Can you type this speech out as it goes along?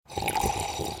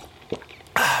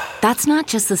That's not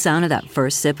just the sound of that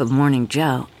first sip of Morning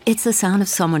Joe. It's the sound of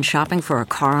someone shopping for a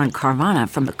car on Carvana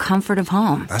from the comfort of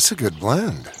home. That's a good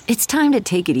blend. It's time to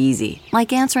take it easy,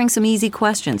 like answering some easy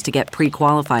questions to get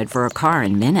pre-qualified for a car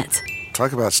in minutes.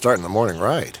 Talk about starting the morning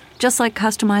right. Just like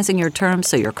customizing your terms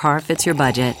so your car fits your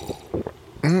budget.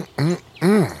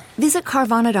 Visit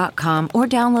Carvana.com or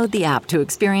download the app to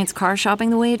experience car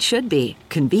shopping the way it should be.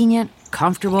 Convenient,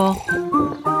 comfortable.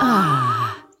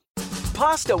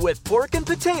 Pasta with pork and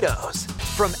potatoes.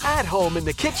 From At Home in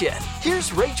the Kitchen,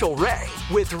 here's Rachel Ray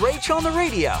with Rach on the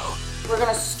Radio. We're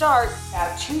going to start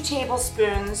at 2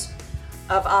 tablespoons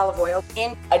of olive oil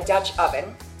in a Dutch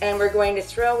oven. And we're going to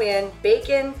throw in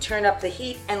bacon, turn up the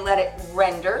heat, and let it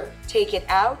render. Take it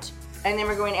out, and then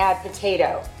we're going to add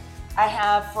potato. I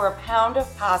have, for a pound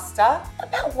of pasta,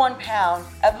 about 1 pound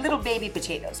of little baby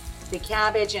potatoes. The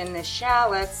cabbage and the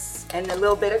shallots and a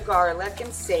little bit of garlic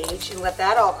and sage, and let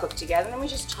that all cook together. And then we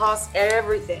just toss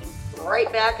everything right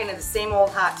back into the same old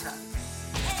hot tub.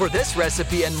 For this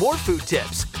recipe and more food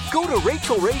tips, go to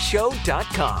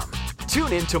RachelRayShow.com.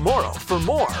 Tune in tomorrow for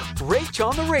more Rach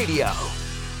on the Radio.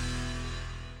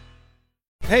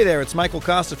 Hey there, it's Michael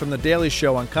Costa from The Daily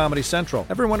Show on Comedy Central.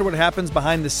 Ever wonder what happens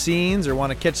behind the scenes or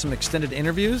want to catch some extended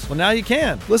interviews? Well, now you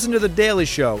can. Listen to The Daily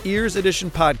Show, Ears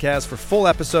Edition podcast for full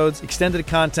episodes, extended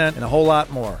content, and a whole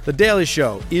lot more. The Daily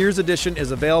Show, Ears Edition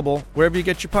is available wherever you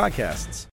get your podcasts.